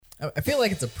I feel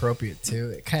like it's appropriate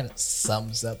too. It kind of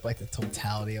sums up like the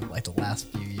totality of like the last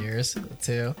few years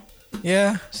too.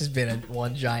 Yeah, It's just been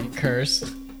one giant curse.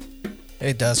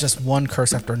 it does. Just one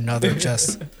curse after another.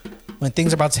 Just when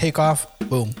things are about to take off,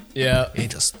 boom, Yeah. it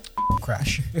just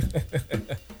crash.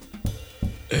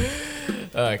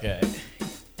 Okay.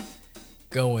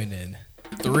 Going in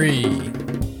 3,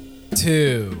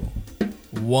 2,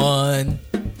 1.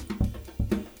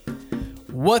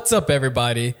 What's up,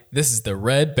 everybody? This is the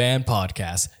Red Band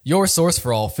Podcast, your source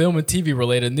for all film and TV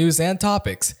related news and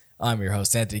topics. I'm your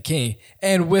host, Anthony King,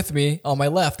 and with me on my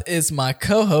left is my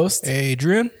co-host,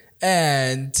 Adrian.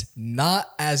 and not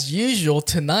as usual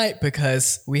tonight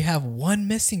because we have one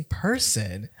missing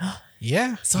person.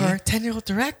 Yeah, It's our technical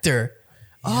director.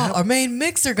 Oh, our main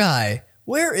mixer guy.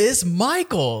 Where is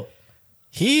Michael?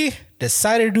 he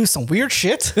decided to do some weird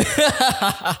shit.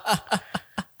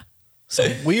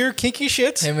 Some weird kinky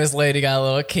shit. Him and his lady got a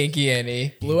little kinky and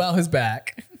he blew out his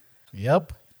back.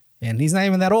 Yep. And he's not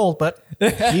even that old, but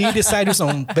he decided to do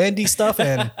some bendy stuff,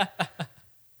 and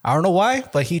I don't know why,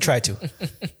 but he tried to.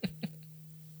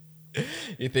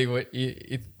 You think what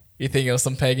you think it was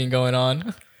some pegging going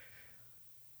on?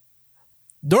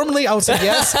 Normally, I would say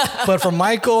yes, but for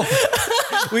Michael,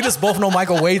 we just both know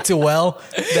Michael way too well.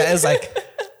 That is like,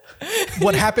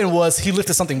 what happened was he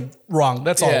lifted something wrong.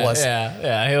 That's all it was.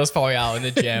 Yeah. He was probably out in the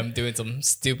gym doing some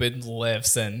stupid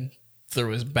lifts and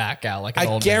threw his back out like an I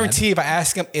old guarantee man. if I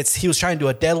ask him, he was trying to do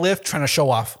a deadlift, trying to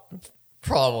show off.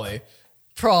 Probably.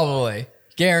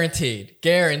 Guaranteed.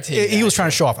 He was trying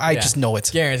to show off. I Yeah. just know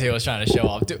it. Guaranteed he was trying to show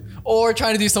off. Or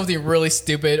trying to do something really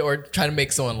stupid or trying to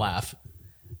make someone laugh.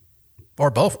 Or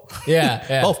both.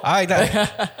 Yeah. Both. I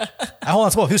hold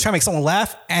on to both. He was trying to make someone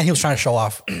laugh, and he was trying to show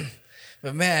off.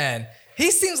 But man,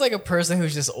 he seems like a person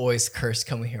who's just always cursed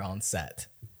coming here on set.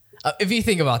 If you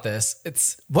think about this,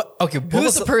 it's What? Okay. What who's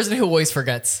was the person who always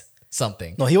forgets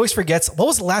something? No, he always forgets. What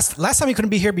was the last time he couldn't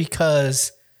be here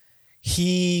because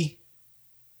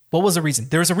what was the reason?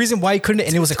 There was a reason why he couldn't,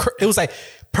 and it was like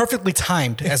perfectly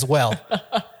timed as well.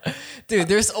 Dude,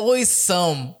 there's always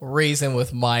some reason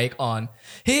with Mike on.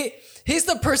 He's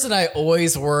the person I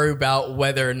always worry about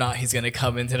whether or not he's going to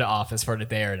come into the office for the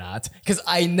day or not. Because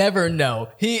I never know.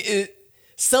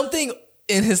 Something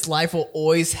in his life will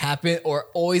always happen or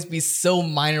always be so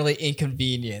minorly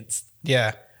inconvenienced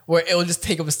Yeah. where it will just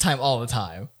take up his time all the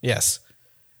time. Yes.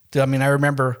 Dude, I mean, I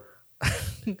remember. Do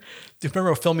you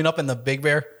remember filming up in the Big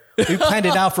Bear? We planned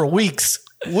it out for weeks.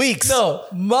 No,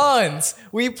 months.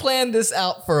 We planned this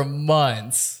out for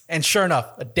months. And sure enough,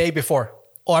 a day before.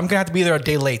 Oh, I'm gonna have to be there a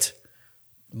day late.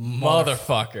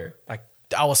 Motherfucker. Like,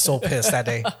 I was so pissed that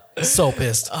day. So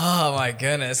pissed. Oh my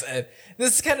goodness. And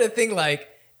this is kind of thing like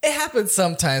it happens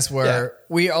sometimes where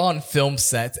we're on film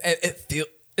sets and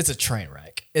it's a train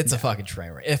wreck. It's a fucking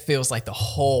train wreck. It feels like the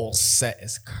whole set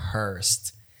is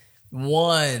cursed.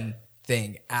 One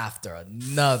thing after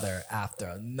another,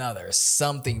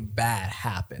 something bad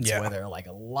happens, whether like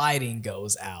a lighting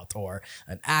goes out or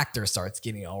an actor starts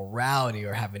getting all rowdy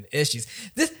or having issues.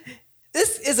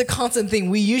 This is a constant thing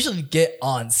we usually get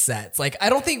on sets. Like,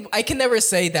 I can never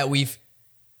say that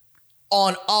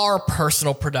on our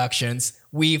personal productions,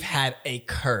 we've had a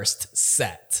cursed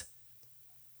set.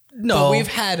 No. But we've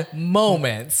had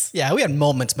moments. Yeah, we had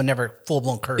moments, but never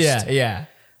full-blown cursed. Yeah.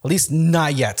 At least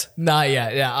not yet. Not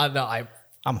yet. Yeah, no,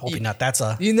 I'm hoping not. That's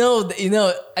a... You know,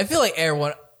 I feel like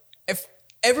if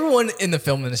everyone in the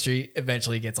film industry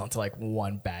eventually gets onto like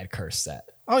one bad curse set.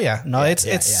 Oh, yeah. No,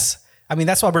 it's... I mean,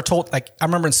 that's why we're told... Like, I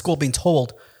remember in school being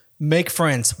told, make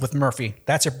friends with Murphy.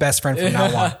 That's your best friend from now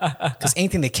on. Because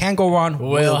anything that can go wrong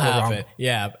will happen. go wrong.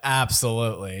 Yeah,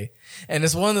 absolutely. And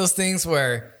it's one of those things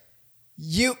where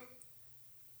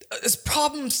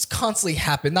problems constantly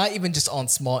happen, not even just on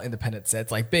small independent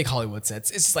sets, like big Hollywood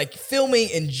sets. It's just like filming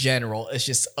in general is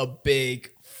just a big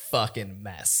fucking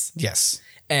mess. Yes.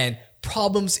 And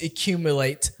problems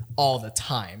accumulate all the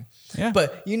time. Yeah.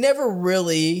 But you never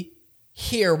really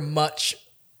hear much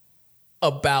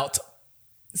about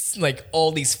like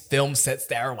all these film sets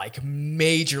that are like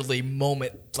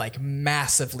like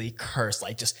massively cursed.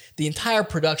 Like just the entire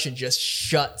production just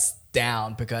shuts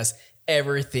down because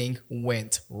everything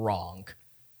went wrong.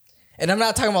 And I'm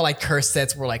not talking about like cursed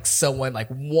sets where like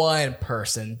one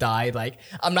person died. Like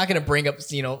I'm not going to bring up,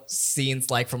 scenes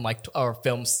like from like or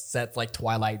film sets like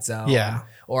Twilight Zone. Yeah.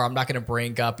 Or I'm not going to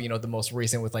bring up, the most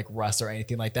recent with like Rust or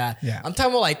anything like that. Yeah. I'm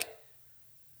talking about like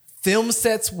film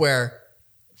sets where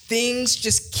things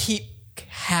just keep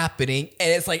happening. And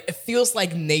it's like, it feels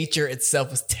like nature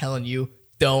itself is telling you,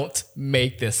 don't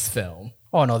make this film.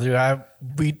 Oh, no,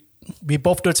 dude. We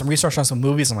both did some research on some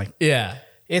movies. I'm like, Yeah.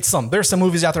 there's some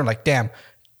movies out there. I'm like, damn,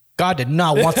 God did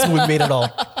not want this movie made at all.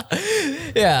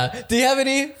 Yeah. Do you have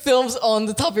any films on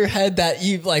the top of your head that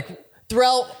you've like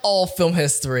throughout all film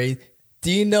history?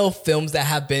 Do you know films that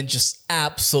have been just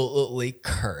absolutely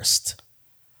cursed?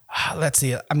 Let's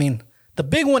see. I mean, the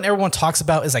big one everyone talks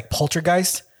about is like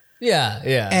Poltergeist. Yeah,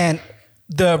 yeah. And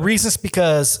the reason's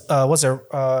because was there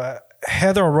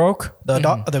Heather O'Rourke, the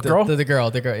girl? The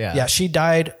girl, yeah. Yeah, she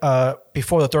died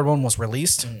before the third one was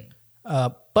released.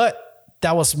 But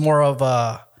that was more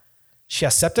of she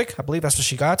has septic, I believe that's what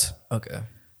she got. Okay.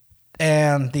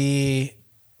 And the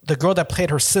girl that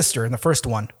played her sister in the first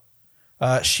one,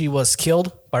 she was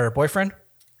killed by her boyfriend.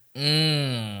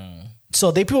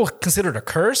 So people consider it a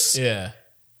curse. Yeah.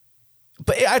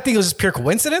 But I think it was just pure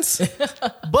coincidence.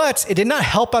 But it did not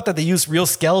help out that they used real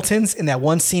skeletons in that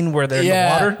one scene where they're in the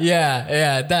water.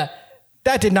 Yeah.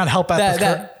 That did not help out.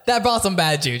 That brought some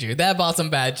bad juju.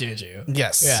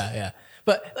 Yes. Yeah.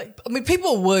 But like, I mean,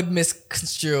 people would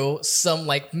misconstrue some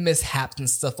like mishaps and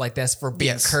stuff like this for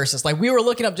being curses. Like we were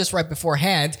looking up just right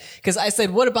beforehand because I said,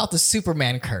 "What about the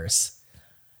Superman curse?"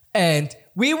 And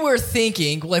we were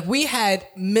thinking like we had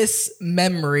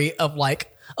mismemory of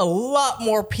like a lot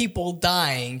more people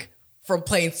dying from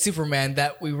playing Superman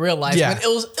that we realized when it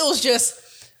was just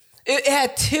it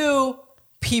had two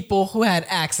people who had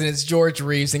accidents, George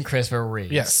Reeves and Christopher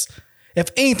Reeves. Yes. If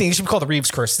anything, it should be called the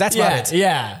Reeves curse. That's about it.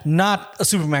 Yeah. Not a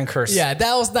Superman curse. Yeah,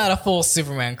 that was not a full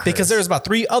Superman curse. Because there's about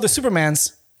 3 other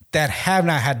Supermans that have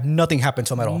not had nothing happen to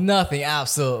them at all. Nothing,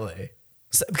 absolutely.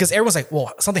 Because everyone's like,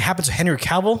 well, something happened to Henry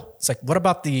Cavill. It's like, what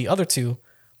about the other two?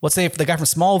 Let's say the guy from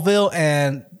Smallville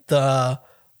and the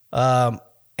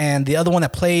other one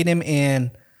that played him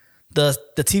in the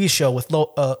TV show with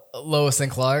Lois and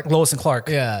Clark.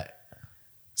 Yeah.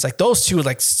 It's like those two,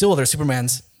 like still they're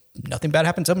Supermans. Nothing bad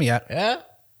happened to them yet.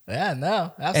 Yeah,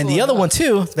 no. Absolutely and the other not. one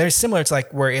too, very similar. It's like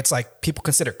where it's like people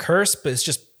consider curse, but it's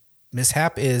just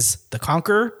mishap. Is The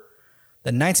Conqueror, the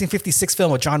 1956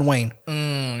 film with John Wayne,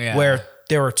 where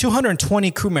there were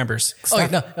 220 crew members. Oh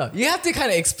no! You have to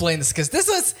kind of explain this because this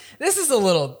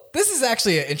is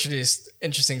actually an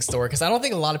interesting story because I don't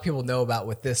think a lot of people know about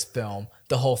with this film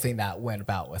the whole thing that went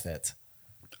about with it.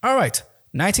 All right,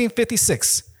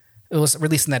 1956. It was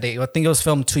released in that day. I think it was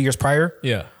filmed 2 years prior.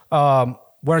 Yeah. 1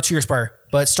 or 2 years prior,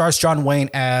 but it stars John Wayne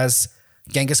as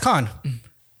Genghis Khan.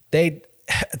 They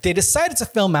decided to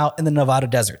film out in the Nevada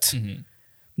desert.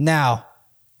 Now,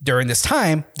 during this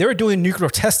time, they were doing nuclear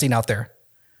testing out there,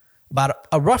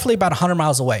 roughly about 100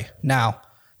 miles away. Now,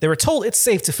 they were told it's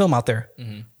safe to film out there.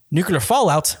 Nuclear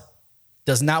fallout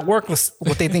does not work with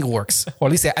what they think it works, or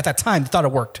at least at that time they thought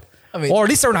it worked, or at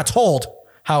least they were not told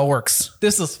how it works.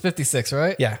 This was 56,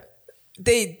 right? Yeah.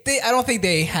 I don't think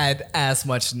they had as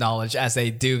much knowledge as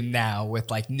they do now with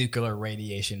like nuclear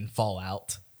radiation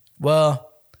fallout.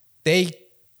 Well, they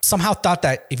somehow thought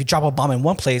that if you drop a bomb in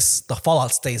one place, the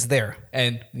fallout stays there.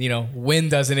 And,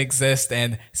 wind doesn't exist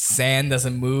and sand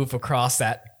doesn't move across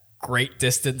that great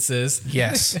distances.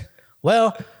 Yes.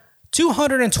 Well,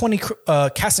 220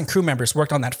 cast and crew members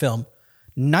worked on that film.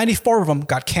 94 of them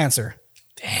got cancer.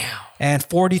 Damn. And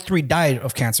 43 died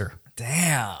of cancer.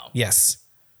 Damn. Yes.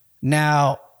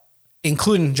 Now,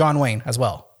 including John Wayne as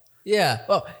well. Yeah.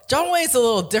 Well, John Wayne's a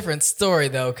little different story,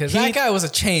 though, because that guy was a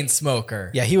chain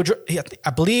smoker. Yeah, I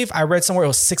believe I read somewhere it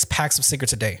was 6 packs of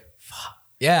cigarettes a day.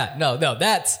 Yeah. No.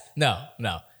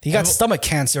 He got stomach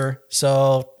cancer,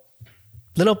 so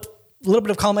little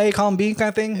bit of column A, column B kind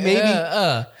of thing, maybe.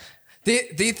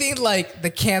 Do you think like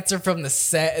the cancer from the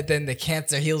set and then the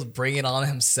cancer he was bringing on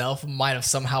himself might have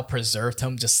somehow preserved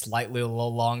him just slightly a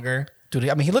little longer? Dude,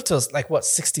 I mean, he lived to like, what,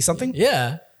 60 something?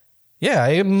 Yeah. Yeah,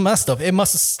 it must have. It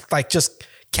must have like just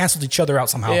canceled each other out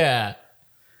somehow. Yeah.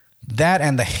 That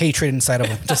and the hatred inside of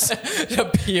him. Just the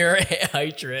pure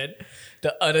hatred.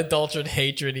 The unadulterated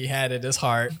hatred he had in his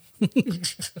heart.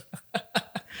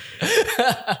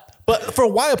 But for a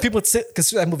while, people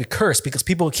consider that movie cursed because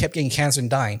people kept getting cancer and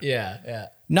dying. Yeah.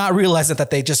 Not realizing that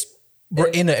they just were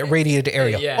in a radiated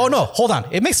area. Yeah. Oh, no, hold on.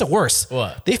 It makes it worse.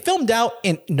 What? They filmed out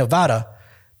in Nevada.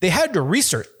 They had to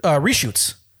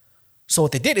reshoots. So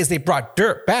what they did is they brought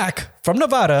dirt back from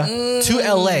Nevada to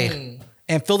LA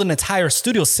and filled an entire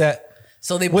studio set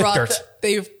so they with brought dirt.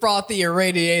 They brought the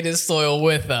irradiated soil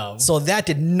with them. So that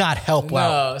did not help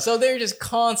well. No, so they're just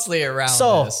constantly around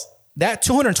this. That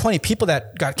 220 people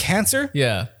that got cancer,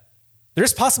 Yeah.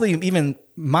 there's possibly even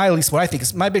at least what I think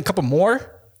is might be a couple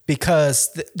more because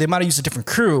they might have used a different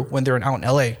crew when they're out in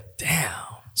LA. Damn.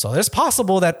 So there's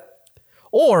possible that,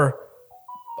 or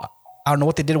I don't know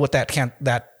what they did with that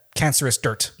cancerous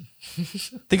dirt.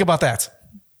 Think about that.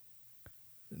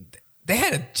 They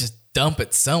had to just dump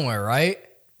it somewhere, right?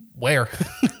 Where?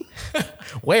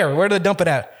 Where did they dump it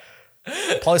at?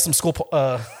 Probably some school.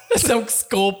 Some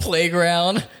school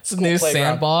playground, some new playground.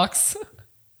 sandbox.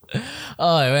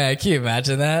 Oh man, can you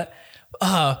imagine that?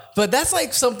 But that's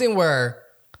like something where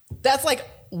that's like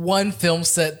one film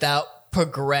set that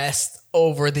progressed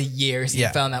over the years. Yeah.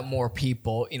 You found out more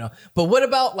people, you know. But what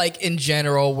about like in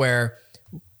general, where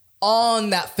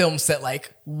on that film set,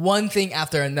 like one thing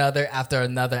after another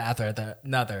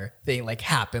thing like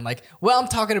happened. Like what I'm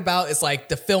talking about is like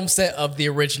the film set of the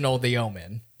original The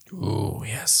Omen. Ooh,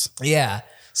 yes. Yeah.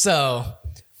 So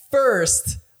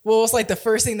first, what was like the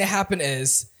first thing that happened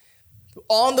is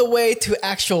on the way to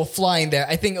actual flying there,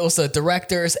 I think it was the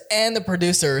directors and the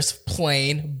producers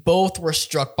plane both were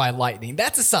struck by lightning.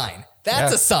 That's a sign.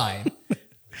 That's a sign.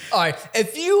 All right.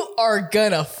 If you are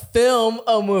gonna film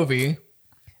a movie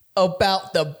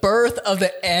about the birth of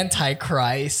the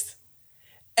Antichrist,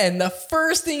 and the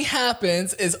first thing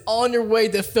happens is on your way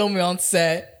to filming on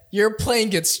set, your plane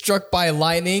gets struck by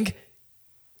lightning,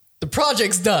 the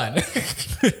project's done.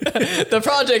 The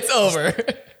project's over.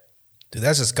 Dude,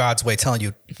 that's just God's way telling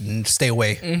you, stay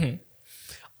away. Mm-hmm.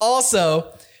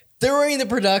 Also, during the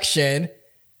production,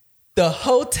 the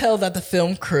hotel that the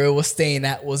film crew was staying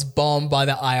at was bombed by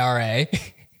the IRA.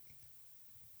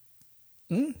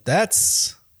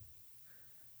 That's...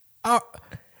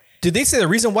 did they say the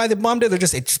reason why they bombed it? They're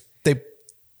just...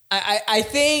 I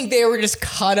think they were just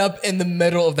caught up in the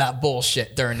middle of that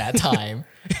bullshit during that time.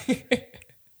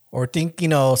 Or think,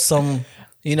 some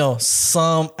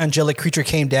angelic creature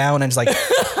came down and just like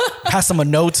passed them a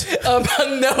note.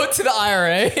 A note to the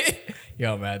IRA.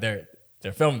 Yo, man,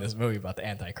 they're filming this movie about the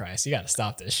Antichrist. You got to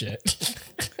stop this shit.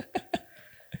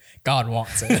 God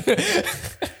wants it.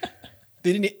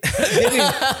 They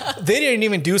didn't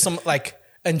even do some like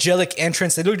angelic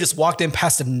entrance. They literally just walked in,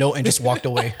 passed a note, and just walked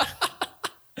away.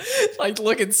 Like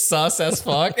looking sus as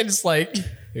fuck, and just like,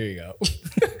 here you go.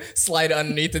 Slide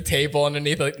underneath the table,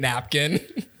 underneath a napkin.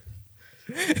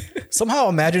 Somehow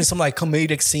imagine some like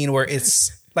comedic scene where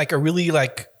it's like a really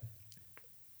like,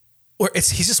 where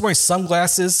he's just wearing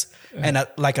sunglasses and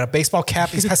a baseball cap.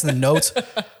 He's passing the note,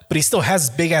 but he still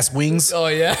has big ass wings. Oh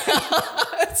yeah.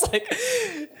 It's like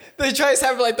they try to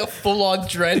have like the full on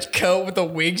trench coat with the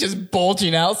wings just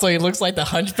bulging out, so he looks like the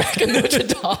Hunchback of Notre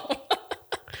Dame.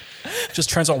 Just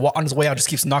turns on his way out, just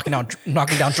keeps knocking down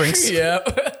drinks. Yeah.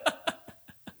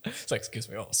 It's like, excuse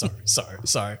me. Oh,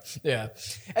 sorry. Yeah.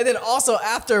 And then also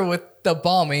after with the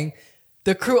bombing,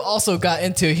 the crew also got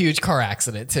into a huge car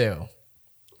accident too.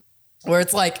 Where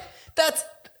it's like, that's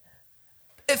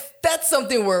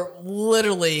something where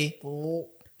literally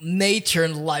nature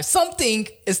and life, something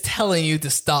is telling you to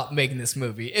stop making this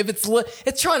movie. If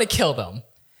it's trying to kill them.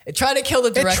 It tried to kill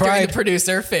the director and the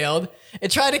producer, failed.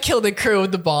 It tried to kill the crew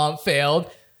with the bomb, failed.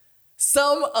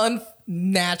 Some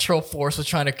unnatural force was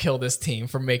trying to kill this team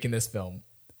from making this film.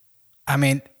 I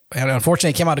mean, unfortunately,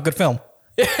 it came out a good film.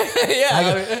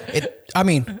 Yeah.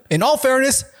 In all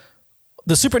fairness,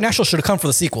 the Supernatural should have come for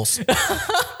the sequels.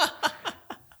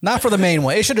 Not for the main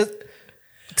one. It should have...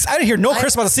 I didn't hear no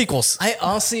curse about the sequels.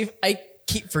 I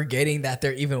keep forgetting that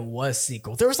there even was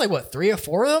sequels. There was like, what, 3 or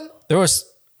 4 of them? There was...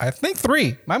 I think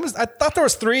 3. I thought there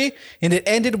was 3, and it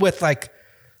ended with like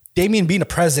Damien being a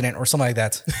president or something like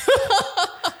that.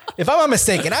 If I'm not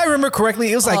mistaken, I remember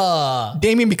correctly, it was like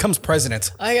Damien becomes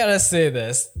president. I gotta say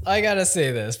this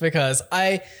because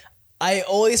I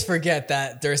always forget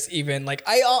that there's even like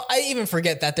I even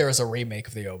forget that there was a remake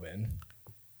of The Omen.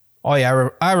 Oh yeah,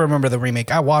 I remember the remake.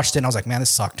 I watched it and I was like, man,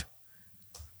 this sucked.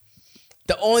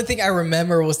 The only thing I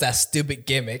remember was that stupid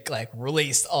gimmick like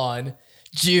released on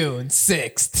June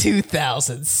 6,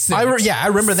 2006. I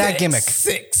remember that gimmick.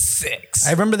 6.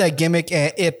 I remember that gimmick,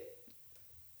 and it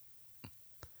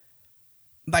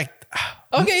like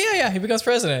okay, yeah, he becomes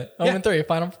president. Omen 3,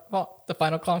 the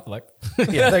final conflict.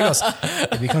 Yeah, there he goes.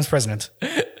 He becomes president.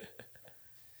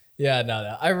 Yeah,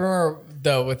 no. I remember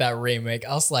though with that remake,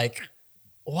 I was like,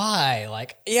 why?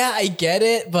 Like, yeah, I get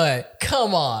it, but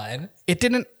come on. It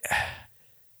didn't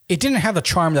have the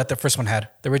charm that the first one had,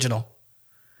 the original.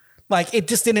 Like it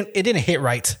didn't hit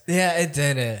right. Yeah, it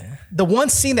didn't. The one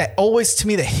scene that always to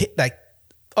me that hit like,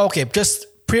 okay, just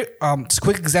a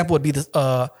quick example would be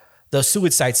the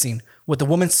suicide scene with the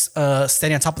woman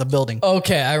standing on top of the building.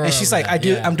 Okay, I remember. And she's like,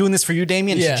 I'm doing this for you,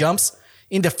 Damien. And she jumps.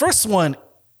 In the first one,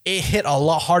 it hit a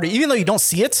lot harder. Even though you don't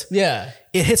see it,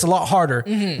 it hits a lot harder.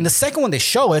 Mm-hmm. In the second one, they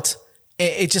show it.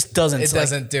 It just doesn't. It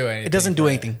doesn't do anything. It doesn't do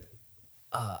anything.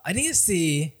 I need to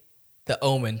see the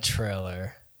Omen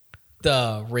trailer.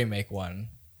 The remake one.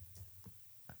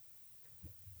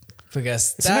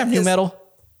 Because does it have new metal?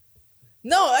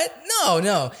 No.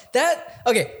 That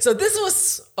okay, so this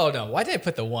was why did I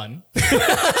put the 1?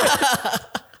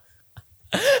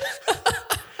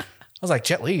 was like,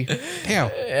 Jet Li. Damn.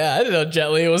 Yeah, I didn't know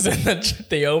Jet Li was in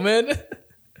the Omen.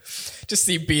 Just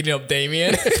see beating up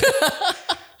Damien.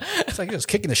 It's like he was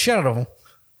kicking the shit out of him.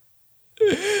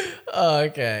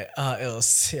 Okay.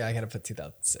 I gotta put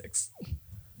 2006.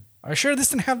 Are you sure this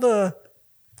didn't have the...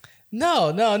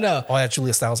 No. Oh, yeah,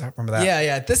 Julia Stiles. I remember that.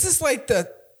 Yeah. This is like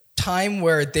the time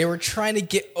where they were trying to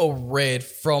get rid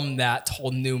from that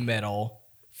whole new metal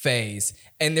phase.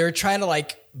 And they were trying to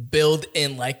like build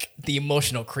in like the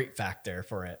emotional creep factor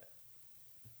for it.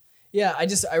 Yeah,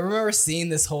 I remember seeing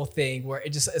this whole thing where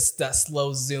it's that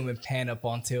slow zoom and pan up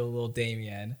onto a little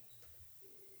Damien.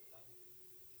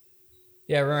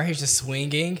 Yeah, I remember he's just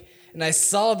swinging. And I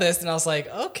saw this and I was like,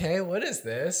 okay, what is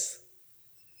this?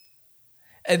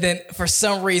 And then for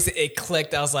some reason it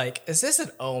clicked. I was like, is this an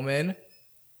Omen?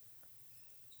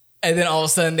 And then all of a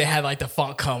sudden they had like the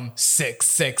font come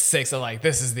 666. I'm like,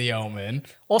 this is the Omen.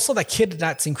 Also, that kid did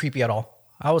not seem creepy at all.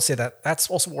 I would say that's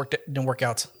also didn't work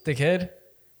out. The kid?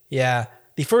 Yeah.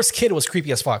 The first kid was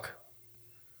creepy as fuck.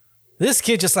 This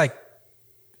kid just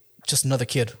another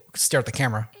kid who could stare at the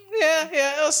camera.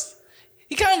 Yeah.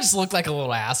 He kind of just looked like a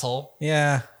little asshole.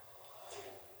 Yeah.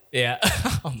 Yeah.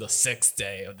 On the 6th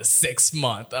day of the 6th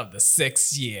month of the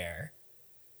 6th year,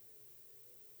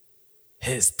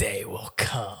 his day will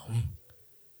come.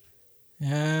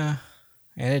 Yeah.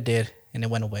 And it did. And it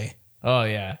went away. Oh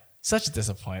yeah. Such a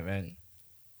disappointment.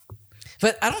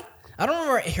 But I don't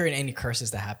remember hearing any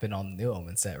curses that happened on the new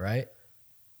Omen set, right?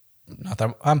 Not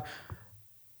that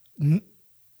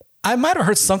I might have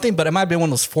heard something, but it might have been one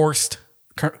of those forced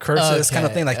curses kind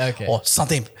of thing. Like, oh,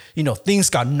 something,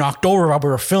 things got knocked over while we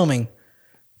were filming.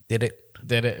 Did it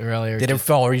really? Did it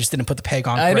fall, or you just didn't put the peg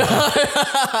on? I know.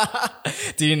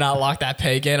 Did you not lock that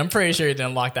peg in? I'm pretty sure you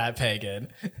didn't lock that peg in.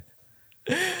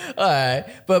 All right.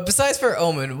 But besides for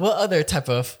Omen, what other type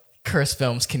of curse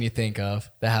films can you think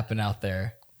of that happen out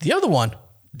there? The other one,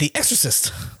 The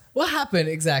Exorcist. What happened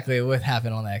exactly? What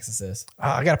happened on The Exorcist?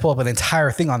 I got to pull up an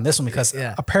entire thing on this one because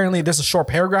apparently there's a short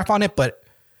paragraph on it, but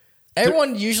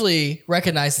everyone usually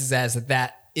recognizes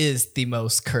that is the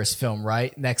most cursed film,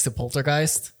 right? Next to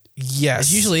Poltergeist.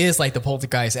 Yes. It usually is like the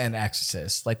Poltergeist and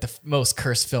Exorcist, like the most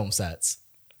cursed film sets.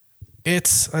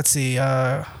 It's, let's see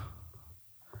what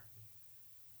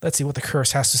the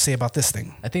curse has to say about this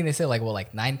thing. I think they say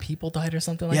like 9 people died or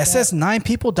something like that. Yeah, it says 9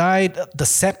 people died. The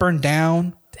set burned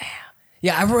down. Damn.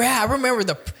 Yeah, I remember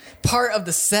the part of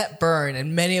the set burn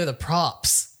and many of the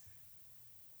props.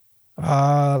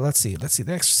 Let's see. The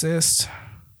Exorcist.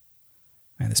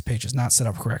 Man, this page is not set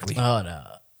up correctly. Oh, no.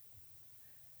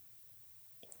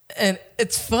 And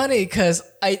it's funny because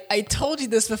I told you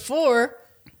this before.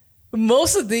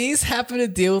 Most of these happen to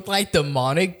deal with like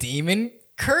demonic demon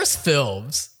curse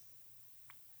films.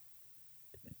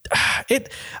 I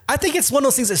think it's one of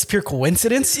those things that's pure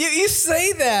coincidence. You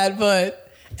say that, but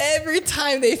every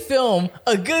time they film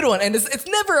a good one, and it's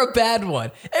never a bad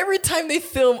one. Every time they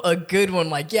film a good one,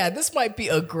 like, yeah, this might be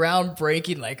a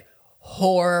groundbreaking like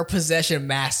horror possession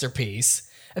masterpiece.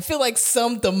 I feel like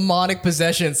some demonic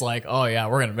possession's like, oh yeah,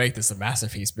 we're gonna make this a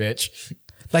masterpiece, bitch.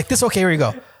 Like this. Okay, here you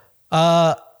go.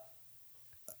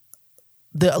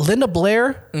 The Linda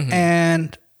Blair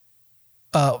and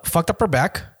fucked up her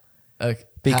back. Okay.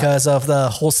 Because of the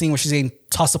whole scene where she's getting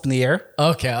tossed up in the air.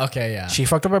 Okay, yeah. She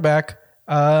fucked up her back.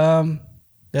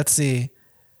 Let's see.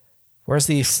 Where's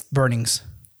the burnings?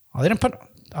 Oh, they didn't put...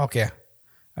 Okay.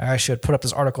 I should put up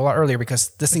this article a lot earlier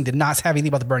because this thing did not have anything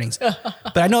about the burnings.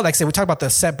 But I know, like I said, we talked about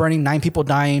the set burning, 9 people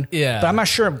dying. Yeah. But I'm not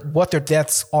sure what their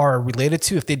deaths are related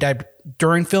to, if they died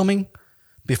during filming,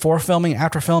 before filming,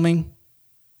 after filming.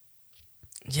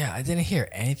 Yeah, I didn't hear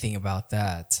anything about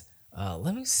that.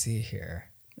 Let me see here.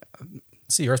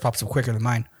 See, yours pops up quicker than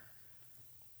mine.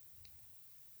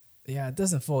 Yeah, it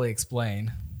doesn't fully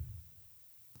explain.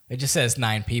 It just says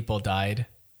 9 people died.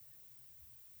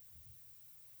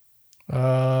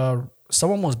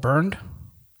 Someone was burned.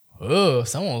 Ooh,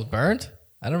 someone was burned?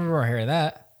 I don't remember hearing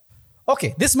that.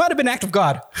 Okay, this might have been an act of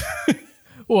God.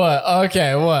 What?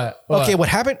 Okay, what? Okay, what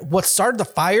happened? What started the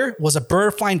fire was a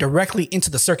bird flying directly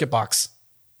into the circuit box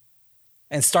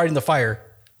and starting the fire.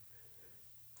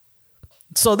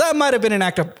 So that might have been an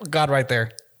act of God right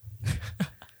there.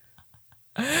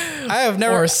 I have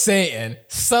never... Or Satan.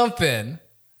 Something.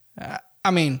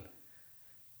 I mean,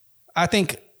 I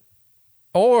think...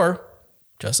 Or,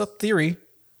 just a theory,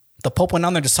 the Pope went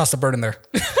down there and just tossed a bird in there.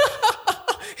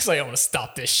 He's like, I'm going to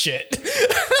stop this shit.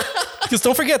 Because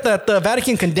don't forget that the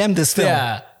Vatican condemned this film.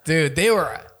 Yeah, dude, they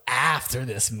were after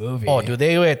this movie. Oh, dude,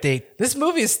 they... This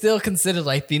movie is still considered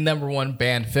like the #1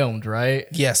 band filmed, right?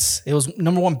 Yes, it was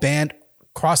 #1 band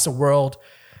across the world.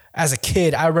 As a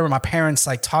kid, I remember my parents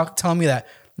like telling me that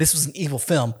this was an evil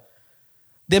film.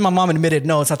 Then my mom admitted,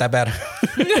 no, it's not that bad.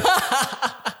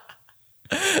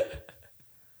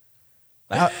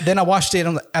 Then I watched it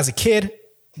as a kid.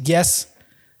 Yes.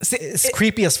 It's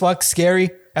creepy as fuck,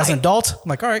 scary. As an adult, I'm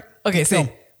like, all right. Okay, so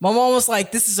my mom was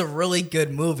like, this is a really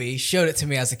good movie. Showed it to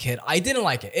me as a kid. I didn't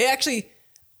like it.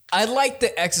 I liked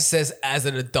The Exorcist as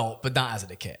an adult, but not as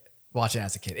a kid. Watching it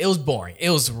as a kid. It was boring. It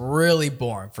was really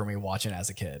boring for me watching it as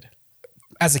a kid.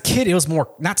 As a kid, it was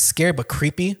more, not scary, but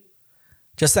creepy.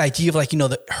 Just the idea of like,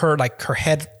 her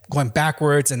head going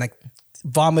backwards and like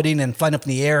vomiting and flying up in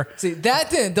the air. See,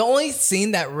 the only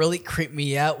scene that really creeped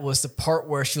me out was the part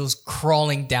where she was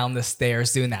crawling down the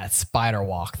stairs doing that spider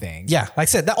walk thing. Yeah, like I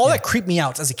said, that creeped me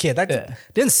out as a kid. That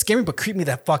didn't scare me, but creeped me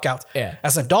the fuck out. Yeah.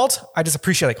 As an adult, I just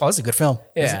appreciate like, oh, this is a good film.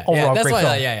 Yeah, overall that's great why.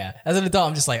 film. Yeah. As an adult,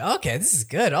 I'm just like, okay, this is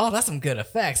good. Oh, that's some good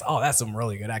effects. Oh, that's some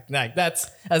really good acting. Like,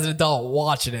 that's as an adult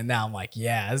watching it now. I'm like,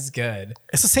 yeah, this is good.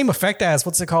 It's the same effect as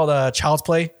what's it called, Child's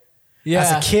Play. Yeah.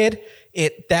 As a kid,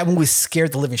 that movie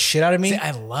scared the living shit out of me. See,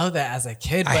 I love that as a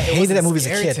kid. But I hated that movie as a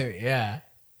scary kid. to me. Yeah.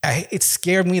 It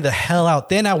scared me the hell out.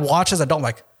 Then I watched as an adult, I'm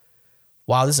like,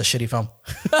 wow, this is a shitty film.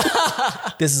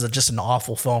 This is just an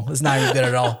awful film. It's not even good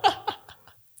at all.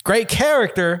 Great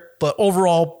character, but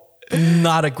overall,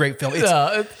 not a great film. It's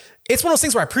one of those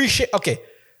things where I appreciate, okay,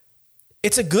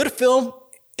 it's a good film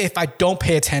if I don't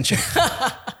pay attention.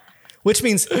 Which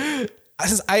means,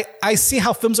 since I see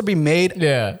how films are being made,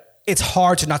 Yeah. it's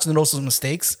hard to not to notice those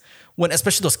mistakes. When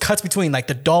especially those cuts between like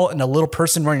the doll and the little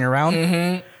person running around.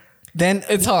 Mm-hmm. Then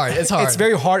It's hard. It's hard. It's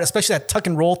very hard, especially that tuck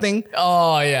and roll thing.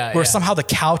 Oh, yeah. Where somehow the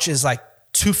couch is like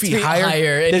 2 feet higher.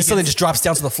 and Then suddenly just drops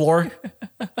down to the floor.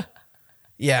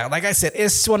 Yeah, like I said,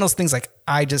 it's one of those things like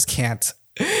I just can't.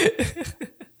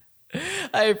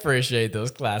 I appreciate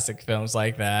those classic films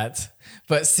like that.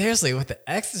 But seriously, with The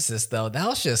Exorcist, though, that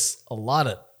was just a lot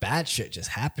of bad shit just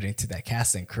happening to that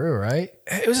cast and crew, right?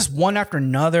 It was just one after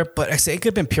another, but I say it could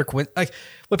have been pure coincidence. Like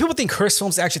when people think curse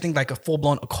films, they actually think like a full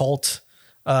blown occult.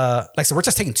 So we're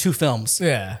just taking 2 films.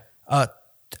 Yeah.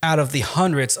 Out of the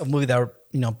hundreds of movies that are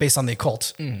based on the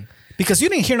occult, because you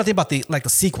didn't hear nothing about the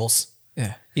sequels.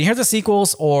 Yeah. You didn't hear the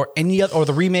sequels or any other or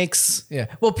the remakes. Yeah.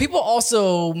 Well, people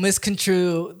also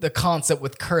misconstrue the concept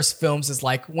with cursed films is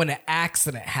like when an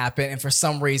accident happened and for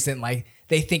some reason like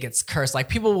they think it's cursed. Like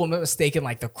people will mistake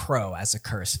like The Crow as a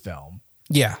cursed film.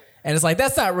 Yeah, And it's like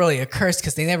that's not really a curse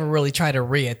because they never really try to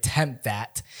reattempt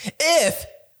that.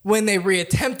 When they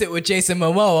reattempt it with Jason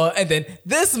Momoa and then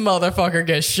this motherfucker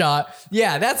gets shot,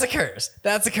 yeah, that's a curse.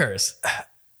 That's a curse.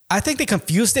 I think they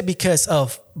confused it because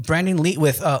of Brandon Lee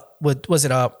with was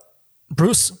it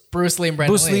Bruce Lee and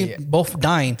Brandon Lee both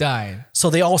dying.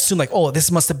 So they all assume like, oh, this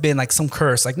must have been like some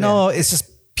curse. Like, no, it's just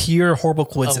pure horrible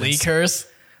coincidence. A Lee curse?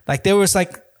 Like there was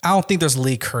like, I don't think there's a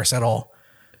Lee curse at all.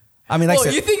 I mean, like I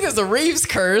said, you think there's a Reeves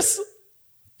curse?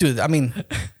 Dude, I mean,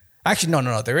 actually,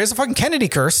 no. There is a fucking Kennedy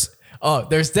curse. Oh,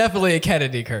 there's definitely a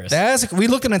Kennedy curse. We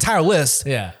looked at an entire list.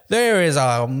 Yeah. There is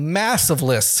a massive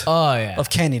list of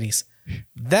Kennedys.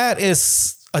 That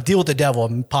is a deal with the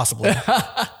devil, possibly.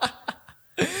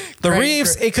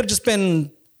 Reeves, it could have just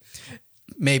been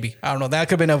maybe. I don't know. That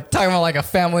could have been talking about like a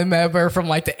family member from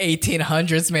like the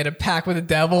 1800s made a pact with the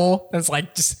devil. It's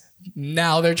like just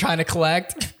now they're trying to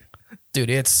collect. Dude,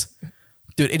 it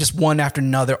just one after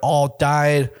another all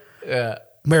died. Yeah.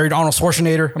 Married Arnold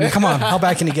Schwarzenegger. I mean, come on. How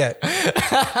bad can you get?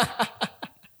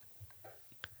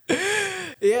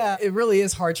 Yeah, it really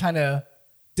is hard trying to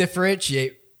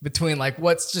differentiate between like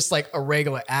what's just like a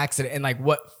regular accident and like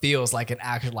what feels like an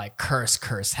actual like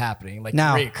curse happening, like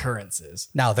reoccurrences.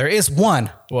 Now there is one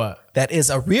what that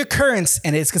is a reoccurrence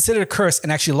and it's considered a curse,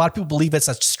 and actually a lot of people believe it's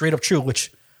straight up true.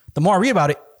 Which the more I read about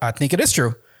it, I think it is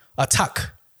true.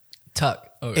 Tuck.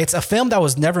 Okay. It's a film that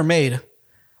was never made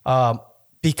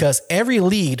because every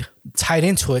lead tied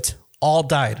into it all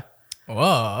died.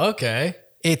 Whoa, okay.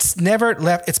 It's never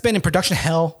left. It's been in production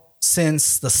hell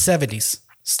since the 70s.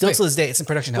 Still to this day, it's in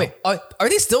production hell. Wait, are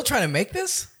they still trying to make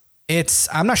this?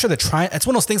 I'm not sure they're trying. It's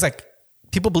one of those things like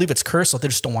people believe it's cursed, so they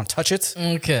just don't want to touch it.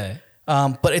 Okay.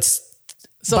 But it's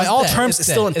by all terms,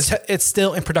 it's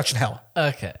still in production hell.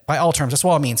 Okay. By all terms, that's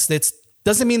what it means. It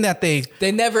doesn't mean that they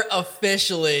never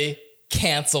officially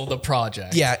canceled the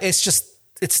project. Yeah, it's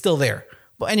still there.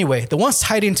 But anyway, the ones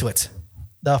tied into it.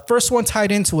 The first one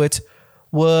tied into it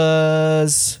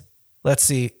was, let's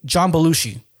see, John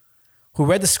Belushi, who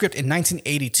read the script in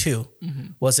 1982,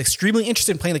 was extremely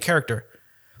interested in playing the character.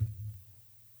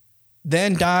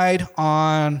 Then died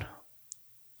on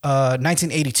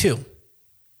 1982.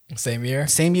 Same year?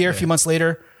 Same year, a few months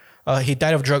later, he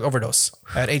died of a drug overdose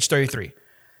at age 33.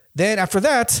 Then after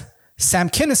that, Sam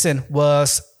Kinison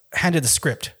was handed the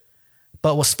script.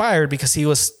 but was fired because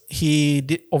he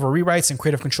did over rewrites and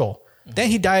creative control. Then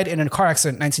he died in a car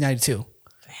accident in 1992.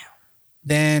 Damn.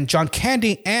 Then John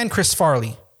Candy and Chris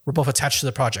Farley were both attached to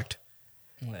the project.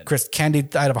 Chris Candy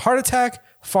died of a heart attack,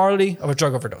 Farley of a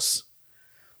drug overdose.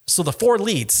 So the 4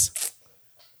 leads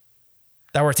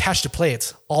that were attached to play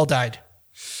it all died.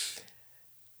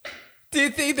 Do you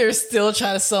think they're still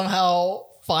trying to somehow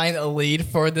find a lead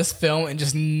for this film and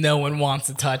just no one wants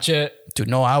to touch it? Dude,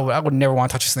 no, I would never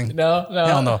want to touch this thing. No.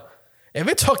 Hell no. If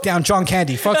it took down John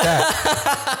Candy, fuck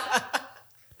that.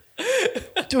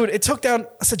 Dude, it took down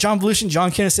John Belushi,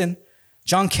 John Kinnison,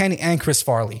 John Candy, and Chris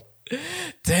Farley.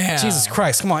 Damn. Jesus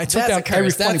Christ, come on. It took down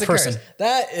every funny person.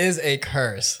 That is a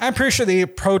curse. I'm pretty sure they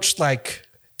approached like...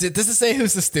 Does it say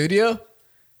who's the studio?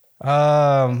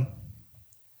 No,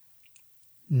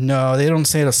 they don't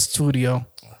say the studio.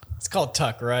 It's called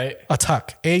Tuck, right?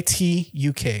 Atuk.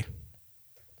 A-T-U-K.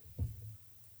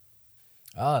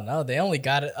 Oh, no. They only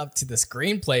got it up to the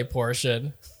screenplay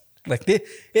portion. Like,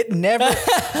 it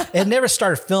never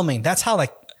started filming. That's how,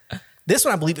 like... This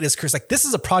one, I believe it is cursed. Like, this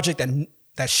is a project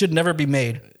that should never be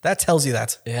made. That tells you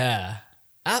that. Yeah.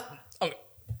 I mean,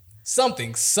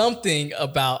 something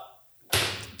about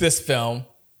this film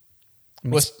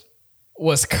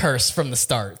was cursed from the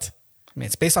start. I mean,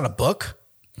 it's based on a book.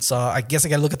 So I guess I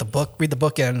got to look at the book, read the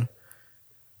book, and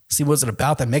see what's it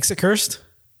about that makes it cursed.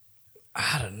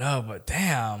 I don't know, but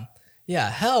damn. Yeah,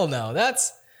 hell no.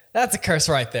 That's a curse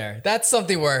right there. That's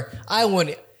something where I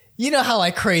wouldn't... You know how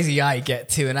like crazy I get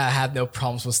to, and I have no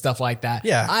problems with stuff like that.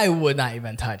 Yeah. I would not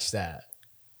even touch that.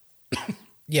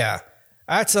 Yeah.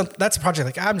 That's a project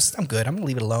like, I'm good. I'm going to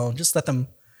leave it alone. Just let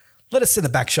it sit in the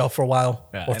back shelf for a while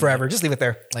or forever. Just leave it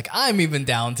there. Like, I'm even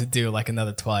down to do like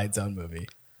another Twilight Zone movie.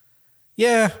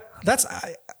 Yeah.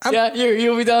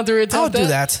 You'll be down to reattempt I'll do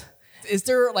that. Is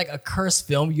there like a cursed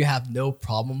film you have no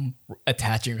problem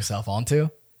attaching yourself onto?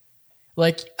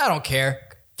 Like, I don't care.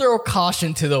 Throw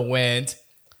caution to the wind.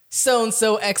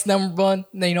 So-and-so X number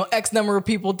X number of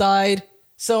people died.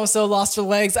 So-and-so lost their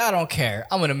legs. I don't care.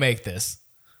 I'm going to make this.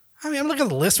 I mean, I'm looking at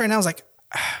the list right now. I was like,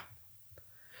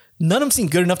 none of them seem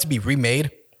good enough to be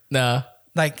remade. Nah.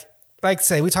 Like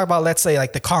say, we talk about, let's say,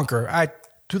 like The Conqueror.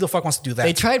 Who the fuck wants to do that?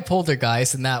 They tried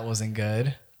Poltergeist, and that wasn't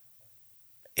good.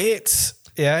 It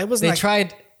wasn't. They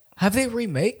tried. Have they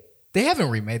remade? They haven't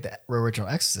remade the original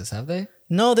Exorcist, have they?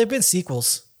 No, they've been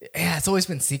sequels. Yeah, it's always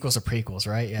been sequels or prequels,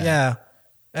 right? Yeah.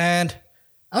 And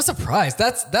I'm surprised.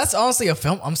 That's honestly a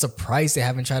film I'm surprised they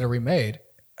haven't tried to remade.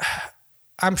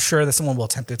 I'm sure that someone will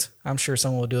attempt it. I'm sure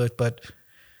someone will do it, but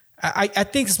I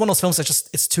think it's one of those films that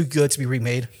it's too good to be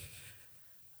remade.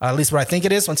 At least what I think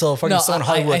it is until fucking someone in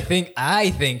Hollywood.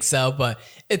 I think so, but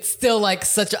it's still like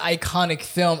such an iconic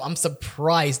film. I'm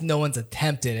surprised no one's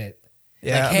attempted it.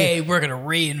 Yeah, like, hey, we're gonna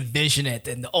re-envision it,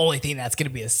 and the only thing that's gonna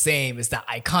be the same is that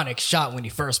iconic shot when he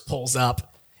first pulls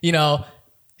up. You know,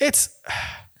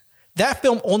 that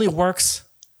film only works.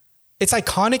 It's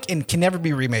iconic and can never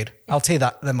be remade. I'll tell you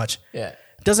that much. Yeah,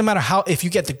 it doesn't matter if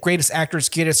you get the greatest actors,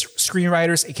 greatest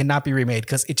screenwriters, it cannot be remade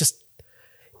because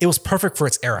it was perfect for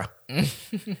its era.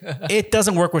 It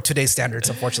doesn't work with today's standards,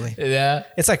 unfortunately. Yeah,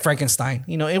 it's like Frankenstein.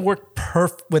 You know, it worked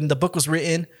perfect when the book was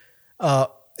written.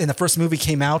 And the first movie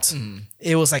came out,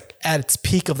 it was like at its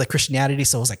peak of the Christianity,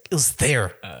 so it was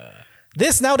there.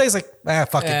 This nowadays, like,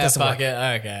 fuck it, doesn't work.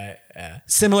 Okay, yeah.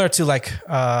 Similar to like,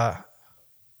 kind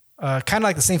of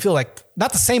like the same feel, like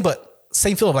not the same, but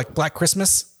same feel of like Black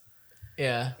Christmas.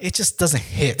 Yeah, it just doesn't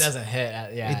hit. It doesn't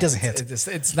hit. Yeah, it doesn't hit.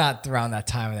 It's not around that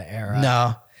time of the era.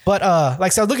 No, but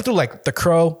like so I was looking through like The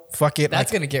Crow. Fuck it,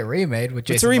 that's gonna get remade with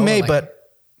Jason. It's a remade, but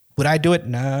would I do it?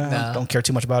 Nah, don't care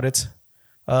too much about it.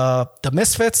 The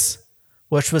Misfits,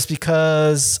 which was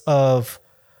because of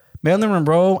Marilyn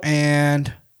Monroe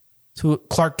and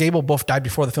Clark Gable both died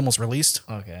before the film was released.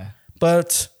 Okay.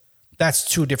 But that's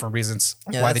two different reasons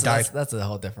why they died. That's a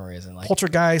whole different reason. Like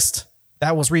Poltergeist,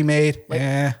 that was remade.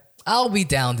 Like, I'll be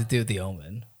down to do The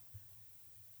Omen.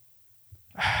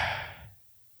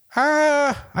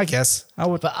 I guess I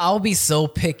would. But I'll be so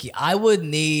picky. I would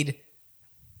need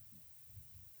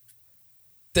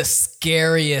the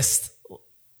scariest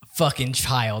fucking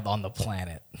child on the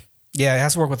planet. Yeah, it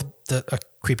has to work with a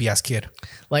creepy ass kid.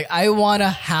 Like, I want to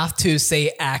have to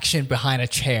say action behind a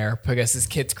chair because this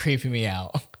kid's creeping me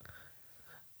out.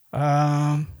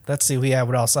 Let's see.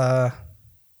 What else? The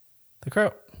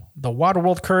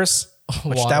Waterworld curse,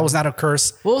 which that was not a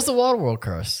curse. What was the Waterworld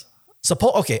curse?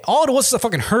 All it was a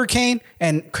fucking hurricane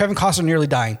and Kevin Costner nearly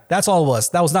dying. That's all it was.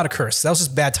 That was not a curse. That was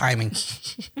just bad timing.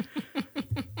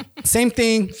 Same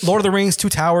thing. Lord of the Rings, Two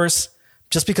Towers.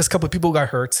 Just because a couple of people got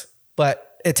hurt,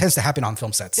 but it tends to happen on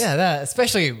film sets. Yeah, that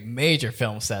especially major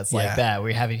film sets like Yeah. that,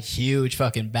 where you're having huge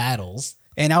fucking battles.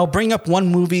 And I'll bring up one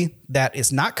movie that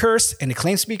is not cursed and it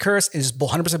claims to be cursed and is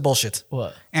 100% bullshit.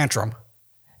 What? Antrum.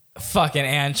 Fucking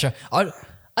Antrum.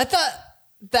 I thought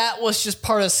that was just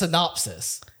part of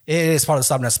synopsis. It is part of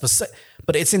the subnet,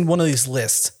 but it's in one of these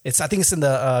lists. I think it's in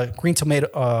the Green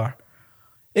Tomato.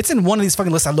 It's in one of these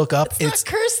fucking lists I look up. It's not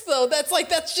cursed though.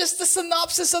 That's just the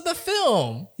synopsis of the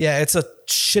film. Yeah, it's a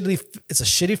shitty film. It's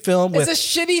a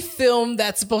shitty film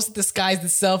that's supposed to disguise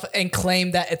itself and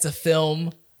claim that it's a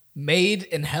film made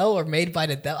in hell or made by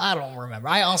the devil. I don't remember.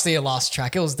 I honestly lost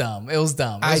track. It was dumb. It was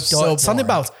Something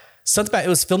about it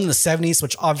was filmed in the 70s,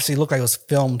 which obviously looked like it was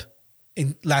filmed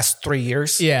in last 3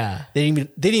 years. Yeah. They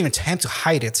didn't even attempt to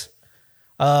hide it.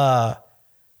 Then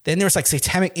there was like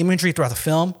satanic imagery throughout the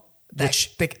film. The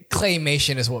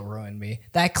claymation is what ruined me.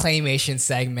 That claymation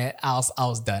segment, I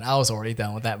was done. I was already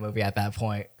done with that movie at that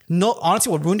point. No,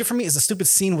 honestly, what ruined it for me is the stupid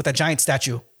scene with that giant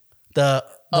statue.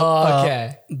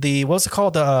 Okay. What was it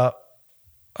called?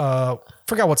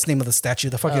 Forgot what's the name of the statue.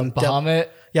 The fucking Bahamut.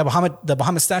 Yeah, the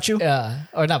Bahamut statue. Yeah,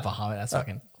 or not Bahamut. That's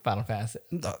fucking Final Fantasy.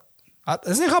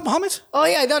 Isn't it called Bahamut? Oh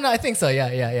yeah, no, I think so.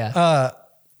 Yeah.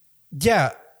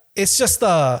 Yeah, it's just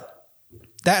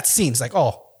that scene's like,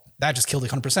 oh, that just killed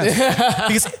it 100%.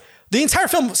 Because the entire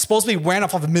film supposedly ran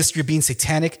off of a mystery of being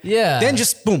satanic. Yeah. Then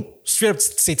just boom, straight up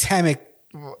satanic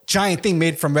giant thing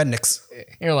made from rednecks.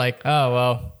 You're like, oh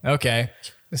well, okay.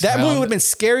 That movie would have been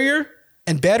scarier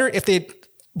and better if they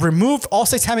removed all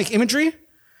satanic imagery,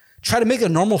 try to make it a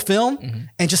normal film,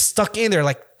 and just stuck in there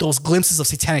like those glimpses of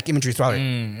satanic imagery throughout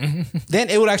it. Then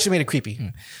it would actually made it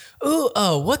creepy. Ooh,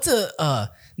 what's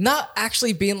not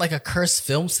actually being like a cursed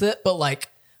film set, but like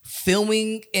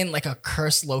filming in like a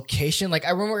cursed location. Like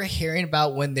I remember hearing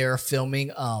about when they were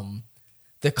filming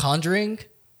The Conjuring.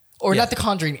 Or not The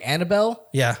Conjuring, Annabelle.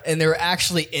 Yeah. And they were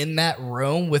actually in that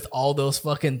room with all those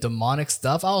fucking demonic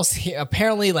stuff.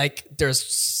 Apparently like there's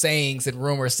sayings and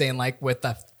rumors saying like with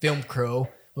the film crew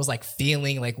was like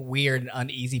feeling like weird and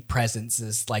uneasy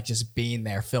presences, like just being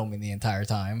there filming the entire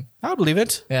time. I would believe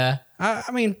it. Yeah.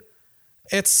 I mean,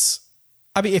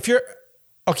 if you're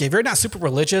not super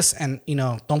religious and,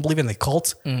 don't believe in the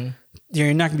cult,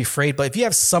 you're not gonna be afraid. But if you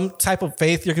have some type of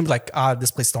faith, you're gonna be like,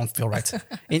 this place don't feel right.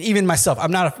 And even myself,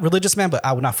 I'm not a religious man, but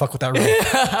I would not fuck with that room.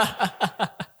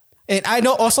 And I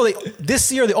know also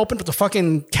this year they opened up the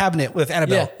fucking cabinet with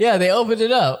Annabelle. Yeah, they opened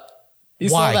it up. You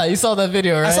saw that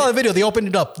video, right? I saw the video. They opened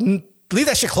it up. Leave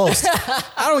that shit closed.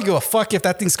 I don't give a fuck if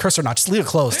that thing's cursed or not. Just leave it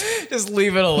closed. Just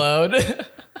leave it alone.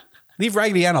 Leave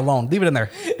Raggedy Ann alone. Leave it in there.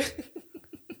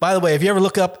 By the way, if you ever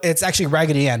look up, it's actually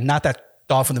Raggedy Ann, not that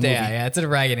doll from the movie. Yeah, it's a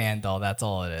Raggedy Ann doll. That's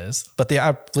all it is. But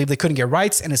I believe they couldn't get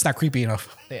rights, and it's not creepy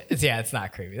enough. It's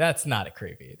not creepy. That's not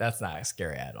creepy. That's not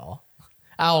scary at all.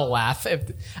 I'll laugh.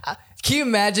 Can you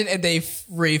imagine if they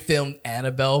refilmed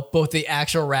Annabelle, both the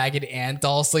actual Raggedy Ann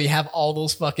doll, so you have all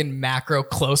those fucking macro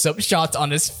close-up shots on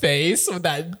his face with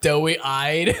that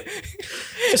doughy-eyed...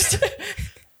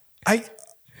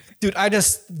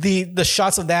 the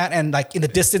shots of that and like in the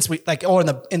distance in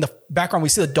the background we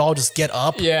see the doll just get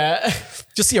up. Yeah.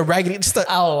 Just see a Raggedy.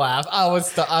 I'll laugh. I would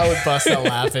bust out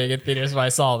laughing in theaters if I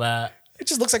saw that. It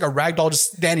just looks like a rag doll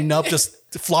just standing up, just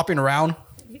flopping around.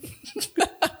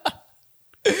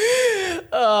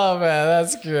 Oh man,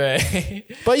 that's great.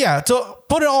 But yeah, to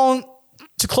put it on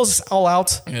to close this all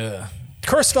out. Yeah.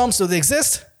 Cursed films, do they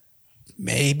exist?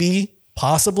 Maybe,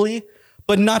 possibly,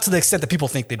 but not to the extent that people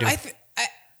think they do.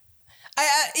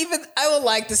 I would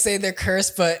like to say they're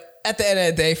cursed, but at the end of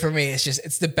the day, for me,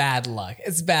 it's the bad luck.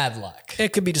 It's bad luck.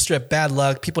 It could be just straight bad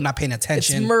luck, people not paying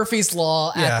attention. It's Murphy's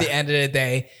Law at the end of the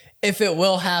day. If it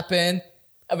will happen,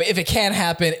 if it can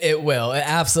happen, it will. It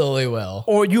absolutely will.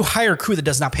 Or you hire a crew that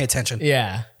does not pay attention.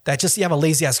 Yeah. You have a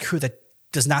lazy ass crew that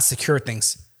does not secure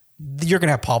things. You're going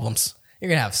to have problems. You're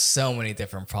going to have so many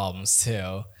different problems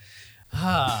too.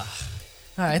 I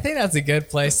think that's a good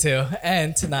place to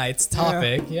end tonight's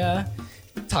topic. Yeah.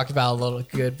 Talked about a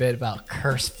good bit about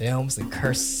cursed films and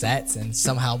cursed sets and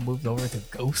somehow moved over to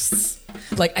ghosts.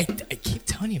 Like, I keep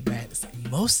telling you, man, it's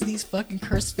like most of these fucking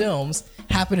cursed films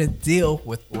happen to deal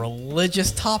with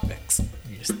religious topics. Have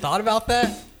you just thought about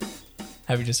that?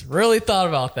 Have you just really thought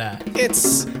about that? I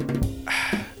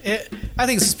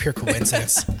think it's just pure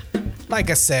coincidence. Like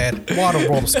I said,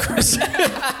 Waterworld was cursed.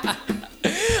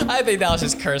 I think that was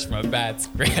just cursed from a bad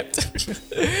script.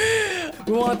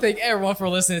 We want to thank everyone for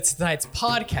listening to tonight's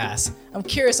podcast. I'm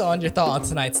curious on your thought on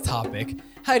tonight's topic.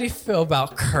 How do you feel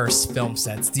about cursed film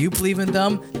sets? Do you believe in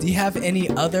them? Do you have any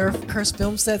other cursed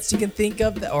film sets you can think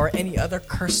of, or any other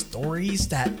cursed stories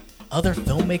that other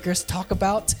filmmakers talk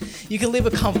about? You can leave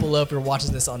a comment below if you're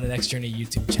watching this on the Next Journey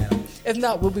YouTube channel. If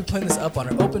not, we'll be putting this up on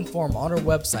our open forum on our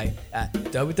website at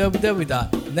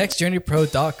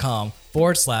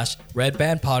www.nextjourneypro.com/Red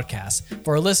Band Podcast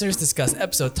for our listeners to discuss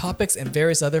episode topics and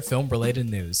various other film related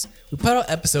news. We put out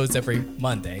episodes every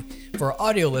Monday. For our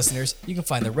audio listeners, you can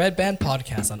find the Red Band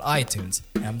Podcast on iTunes,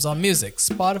 Amazon Music,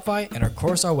 Spotify, and of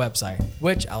course our website,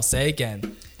 which I'll say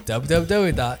again,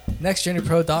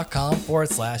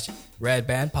 www.nextjourneypro.com/Red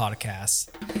Band Podcast.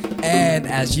 And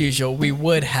as usual, we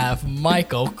would have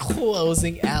Michael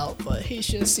closing out, but he's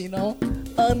just,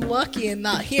 unlucky and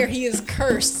not here. He is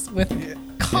cursed with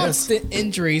constant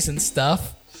injuries and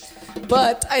stuff.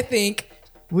 But I think,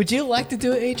 would you like to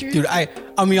do it, Adrian? Dude,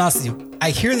 I'll be honest with you.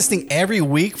 I hear this thing every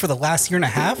week for the last year and a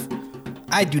half.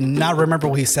 I do not remember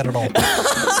what he said at all.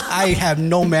 I have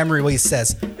no memory what he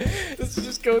says. Does it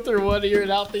just go through one ear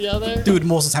and out the other? Dude,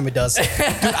 most of the time it does.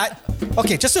 Dude,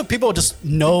 okay, just so people just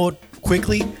know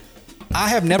quickly, I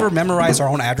have never memorized our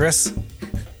own address.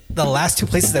 The last two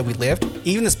places that we lived,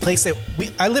 even this place that we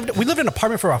lived in an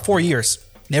apartment for about 4 years.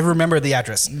 Never remember the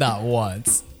address. Not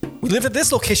once. We lived at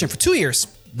this location for 2 years.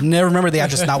 Never remember the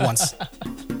address, not once.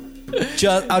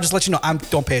 I'll just let you know,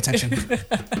 don't pay attention.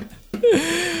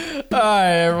 All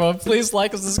right, everyone. Please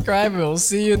like and subscribe, and we'll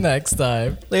see you next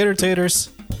time. Later, taters.